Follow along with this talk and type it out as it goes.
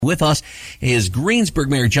With us is Greensburg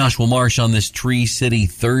Mayor Joshua Marsh on this Tree City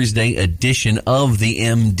Thursday edition of the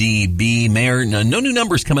MDB. Mayor, no new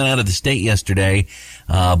numbers coming out of the state yesterday,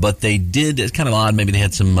 but they did, it's kind of odd, maybe they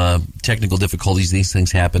had some technical difficulties. These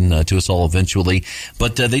things happen to us all eventually.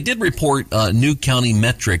 But they did report new county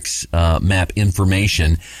metrics map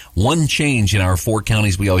information. One change in our four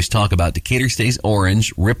counties we always talk about: Decatur stays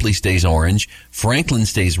orange, Ripley stays orange, Franklin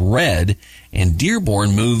stays red, and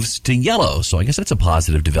Dearborn moves to yellow. So I guess that's a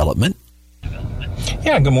positive development.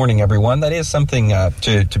 Yeah, good morning, everyone. That is something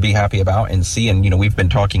to be happy about and see. And, we've been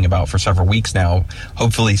talking about for several weeks now,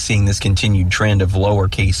 hopefully seeing this continued trend of lower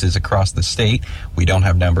cases across the state. We don't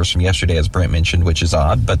have numbers from yesterday, as Brent mentioned, which is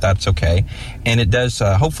odd, but that's okay. And it does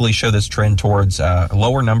hopefully show this trend towards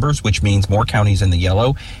lower numbers, which means more counties in the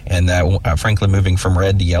yellow, and Franklin moving from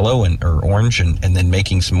red to yellow or orange, and then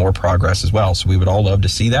making some more progress as well. So we would all love to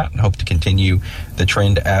see that and hope to continue the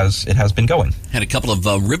trend as it has been going. Had a couple of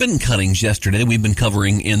ribbon cuttings yesterday we've been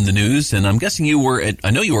covering in the news, and I'm guessing you were at,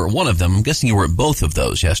 I know you were at one of them, I'm guessing you were at both of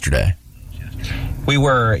those yesterday. We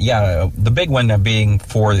were, the big one being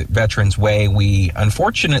for Veterans Way. We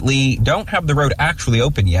unfortunately don't have the road actually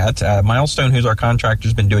open yet. Milestone, who's our contractor,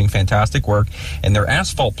 has been doing fantastic work, and their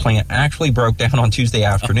asphalt plant actually broke down on Tuesday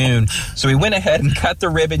afternoon. So we went ahead and cut the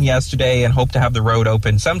ribbon yesterday and hope to have the road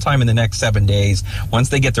open sometime in the next 7 days once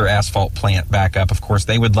they get their asphalt plant back up. Of course,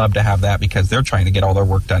 they would love to have that because they're trying to get all their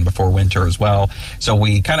work done before winter as well. So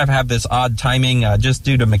we kind of have this odd timing just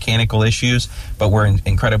due to mechanical issues, but we're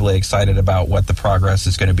incredibly excited about what the progress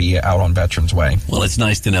is going to be out on Veterans Way. Well, it's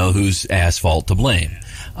nice to know whose asphalt to blame.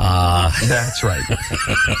 That's right.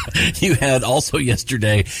 You had also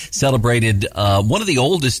yesterday celebrated one of the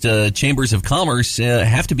oldest chambers of commerce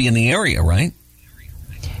have to be in the area, right?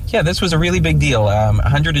 Yeah, this was a really big deal.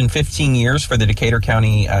 115 years for the Decatur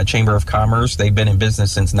County Chamber of Commerce. They've been in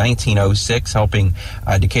business since 1906, helping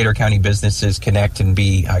Decatur County businesses connect and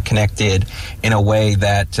be connected in a way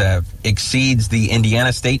that exceeds the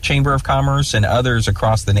Indiana State Chamber of Commerce and others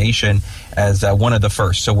across the nation as one of the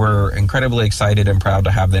first. So we're incredibly excited and proud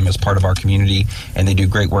to have them as part of our community, and they do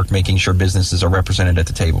great work making sure businesses are represented at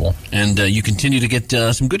the table. And you continue to get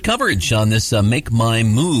some good coverage on this Make My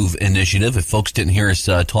Move initiative. If folks didn't hear us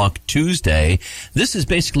talk Tuesday, this is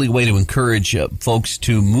basically a way to encourage folks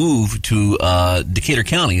to move to Decatur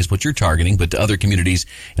County is what you're targeting, but other communities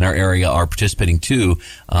in our area are participating too,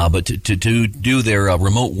 but to do their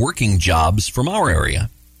remote working jobs from our area.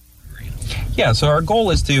 Yeah, so our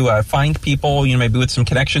goal is to find people, maybe with some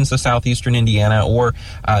connections to southeastern Indiana or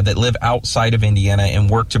that live outside of Indiana, and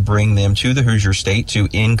work to bring them to the Hoosier State to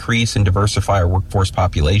increase and diversify our workforce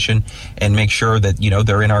population and make sure that,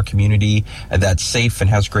 they're in our community that's safe and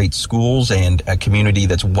has great schools, and a community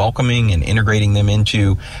that's welcoming and integrating them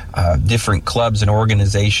into different clubs and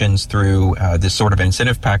organizations through this sort of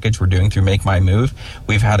incentive package we're doing through Make My Move.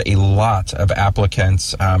 We've had a lot of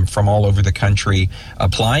applicants from all over the country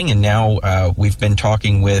applying, and now we've been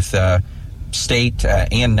talking with state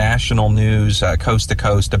and national news coast to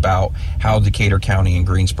coast about how Decatur County and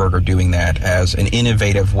Greensburg are doing that as an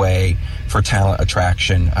innovative way for talent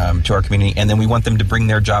attraction to our community. And then we want them to bring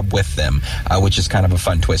their job with them, which is kind of a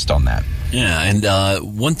fun twist on that. Yeah,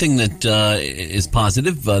 and one thing that is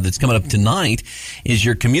positive that's coming up tonight is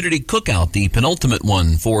your community cookout, the penultimate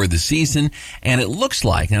one for the season. And it looks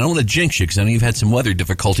like, and I don't want to jinx you because I know you've had some weather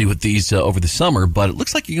difficulty with these over the summer, but it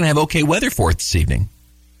looks like you're going to have okay weather for it this evening.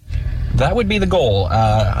 That would be the goal.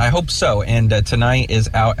 I hope so. And tonight is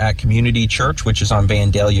out at Community Church, which is on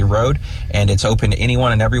Vandalia Road, and it's open to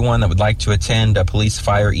anyone and everyone that would like to attend. Police,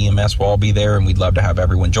 fire, EMS will all be there, and we'd love to have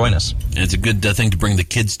everyone join us. And it's a good thing to bring the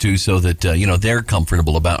kids to, so that they're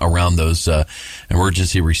comfortable around those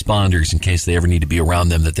emergency responders in case they ever need to be around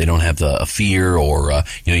them, that they don't have a fear or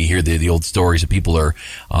you hear the old stories of people are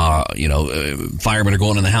firemen are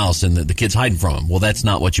going in the house and the kids hiding from them. Well, that's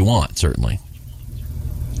not what you want, certainly.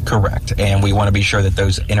 Correct. And we want to be sure that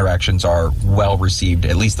those interactions are well received,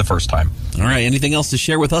 at least the first time. All right. Anything else to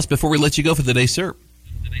share with us before we let you go for the day, sir?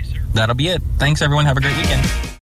 That'll be it. Thanks, everyone. Have a great weekend.